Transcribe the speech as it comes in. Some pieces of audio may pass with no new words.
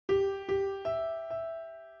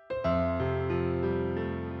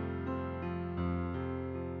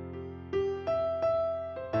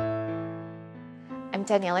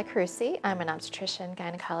Daniela Carusi. I'm an obstetrician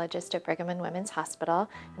gynecologist at Brigham and Women's Hospital,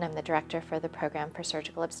 and I'm the director for the program for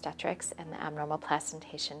Surgical Obstetrics and the Abnormal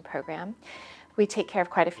Placentation program. We take care of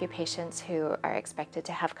quite a few patients who are expected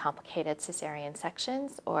to have complicated cesarean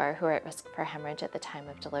sections or who are at risk for hemorrhage at the time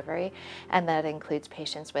of delivery, and that includes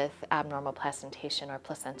patients with abnormal placentation or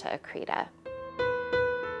placenta accreta.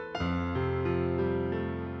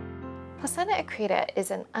 Placenta accreta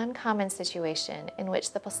is an uncommon situation in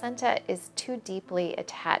which the placenta is too deeply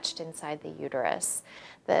attached inside the uterus.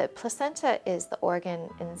 The placenta is the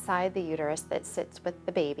organ inside the uterus that sits with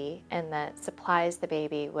the baby and that supplies the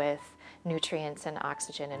baby with nutrients and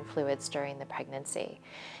oxygen and fluids during the pregnancy.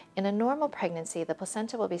 In a normal pregnancy, the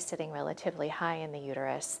placenta will be sitting relatively high in the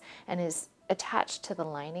uterus and is attached to the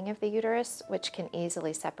lining of the uterus, which can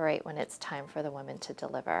easily separate when it's time for the woman to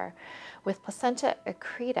deliver. With placenta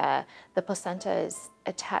accreta, the placenta is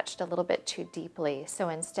attached a little bit too deeply, so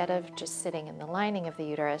instead of just sitting in the lining of the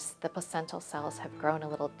uterus, the placental cells have grown a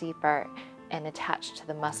little deeper and attached to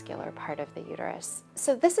the muscular part of the uterus.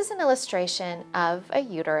 So this is an illustration of a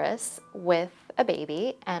uterus with a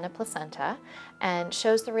baby and a placenta, and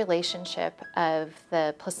shows the relationship of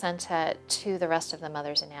the placenta to the rest of the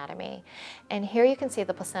mother's anatomy. And here you can see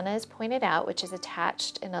the placenta is pointed out, which is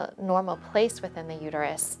attached in a normal place within the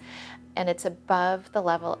uterus, and it's above the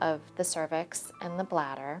level of the cervix and the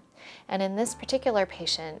bladder. And in this particular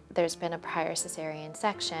patient, there's been a prior cesarean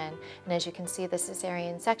section, and as you can see, the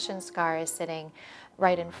cesarean section scar is sitting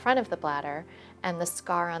right in front of the bladder, and the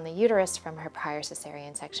scar on the uterus from her prior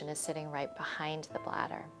cesarean section is sitting right behind the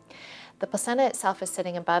bladder. The placenta itself is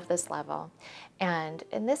sitting above this level, and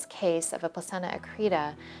in this case of a placenta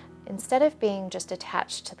accreta, instead of being just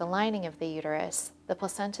attached to the lining of the uterus, the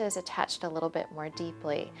placenta is attached a little bit more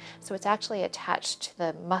deeply. So it's actually attached to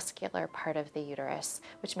the muscular part of the uterus,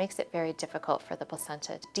 which makes it very difficult for the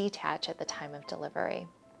placenta to detach at the time of delivery.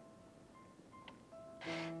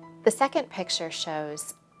 The second picture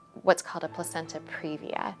shows what's called a placenta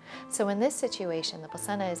previa. So in this situation, the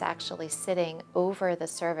placenta is actually sitting over the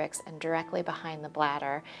cervix and directly behind the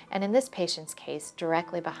bladder, and in this patient's case,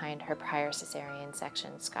 directly behind her prior cesarean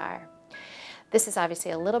section scar. This is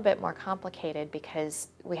obviously a little bit more complicated because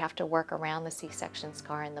we have to work around the C-section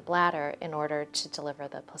scar in the bladder in order to deliver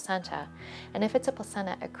the placenta. And if it's a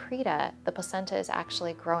placenta accreta, the placenta is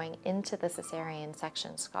actually growing into the cesarean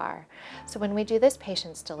section scar. So when we do this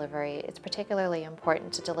patient's delivery, it's particularly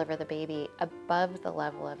important to deliver the baby above the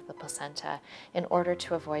level of the placenta in order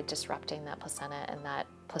to avoid disrupting that placenta and that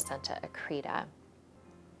placenta accreta.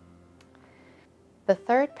 The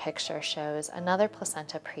third picture shows another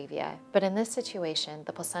placenta previa, but in this situation,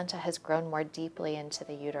 the placenta has grown more deeply into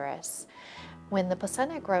the uterus. When the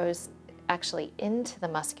placenta grows actually into the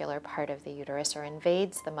muscular part of the uterus or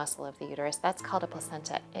invades the muscle of the uterus, that's called a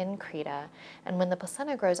placenta increta. And when the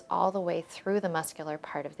placenta grows all the way through the muscular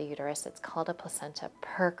part of the uterus, it's called a placenta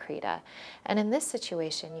percreta. And in this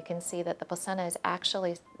situation, you can see that the placenta is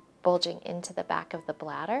actually bulging into the back of the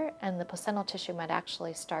bladder, and the placental tissue might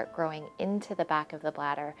actually start growing into the back of the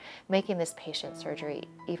bladder, making this patient's surgery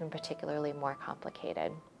even particularly more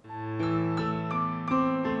complicated.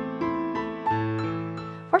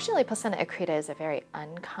 Fortunately, placenta accreta is a very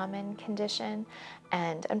uncommon condition,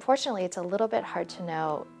 and unfortunately it's a little bit hard to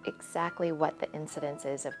know exactly what the incidence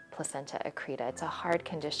is of placenta accreta. It's a hard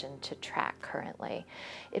condition to track currently.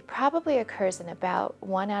 It probably occurs in about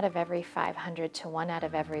 1 out of every 500 to 1 out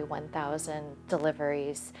of every 1,000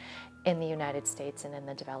 deliveries in the United States and in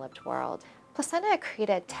the developed world. Placenta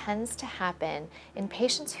accreta tends to happen in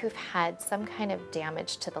patients who've had some kind of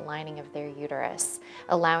damage to the lining of their uterus,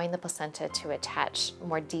 allowing the placenta to attach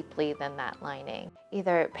more deeply than that lining.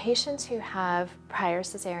 Either patients who have prior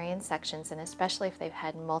cesarean sections, and especially if they've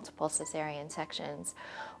had multiple cesarean sections,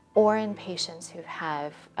 or in patients who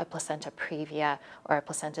have a placenta previa or a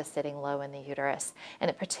placenta sitting low in the uterus. And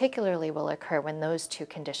it particularly will occur when those two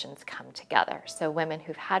conditions come together. So women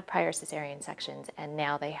who've had prior cesarean sections and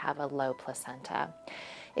now they have a low placenta.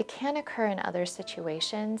 It can occur in other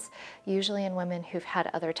situations, usually in women who've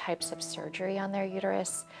had other types of surgery on their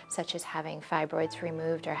uterus, such as having fibroids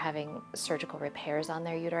removed or having surgical repairs on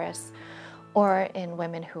their uterus, or in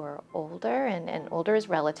women who are older, and older is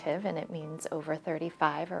relative, and it means over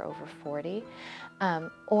 35 or over 40,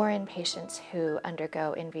 or in patients who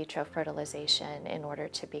undergo in vitro fertilization in order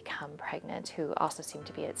to become pregnant, who also seem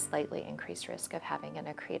to be at slightly increased risk of having an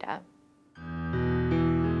accreta.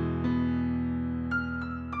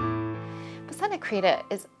 Placenta accreta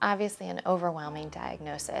is obviously an overwhelming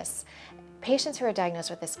diagnosis. Patients who are diagnosed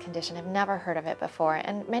with this condition have never heard of it before,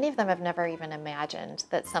 and many of them have never even imagined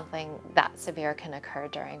that something that severe can occur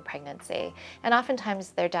during pregnancy. And oftentimes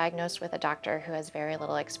they're diagnosed with a doctor who has very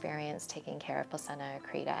little experience taking care of placenta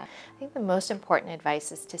accreta. I think the most important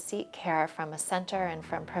advice is to seek care from a center and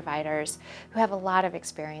from providers who have a lot of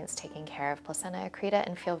experience taking care of placenta accreta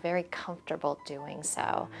and feel very comfortable doing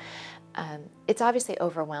so. It's obviously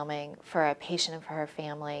overwhelming for a patient and for her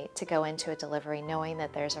family to go into a delivery knowing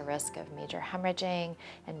that there's a risk of major hemorrhaging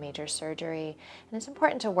and major surgery. And it's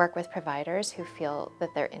important to work with providers who feel that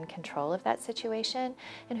they're in control of that situation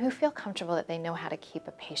and who feel comfortable that they know how to keep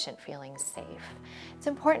a patient feeling safe. It's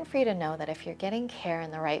important for you to know that if you're getting care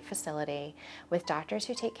in the right facility with doctors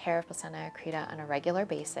who take care of placenta accreta on a regular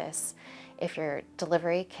basis, if your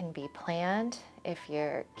delivery can be planned, if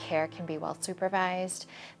your care can be well supervised,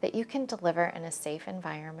 that you can deliver in a safe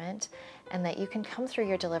environment and that you can come through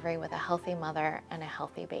your delivery with a healthy mother and a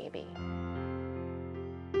healthy baby.